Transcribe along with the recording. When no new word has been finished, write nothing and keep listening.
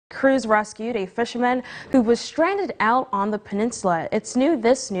Crews rescued a fisherman who was stranded out on the peninsula. It's new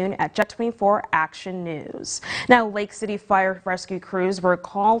this noon at Jet 24 Action News. Now, Lake City fire rescue crews were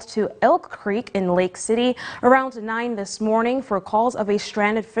called to Elk Creek in Lake City around 9 this morning for calls of a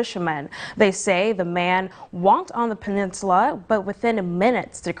stranded fisherman. They say the man walked on the peninsula, but within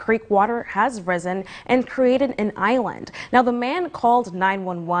minutes the creek water has risen and created an island. Now, the man called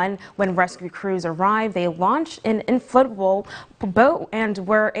 911 when rescue crews arrived. They launched an inflatable boat and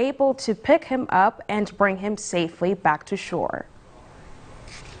were able to pick him up and bring him safely back to shore.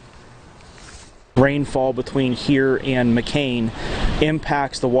 Rainfall between here and McCain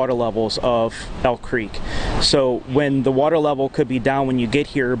impacts the water levels of Elk Creek. So when the water level could be down when you get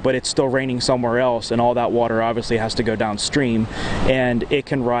here, but it's still raining somewhere else, and all that water obviously has to go downstream, and it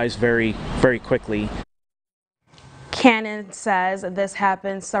can rise very, very quickly. Cannon says this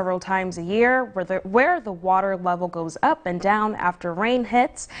happens several times a year where the water level goes up and down after rain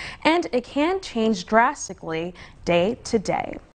hits, and it can change drastically day to day.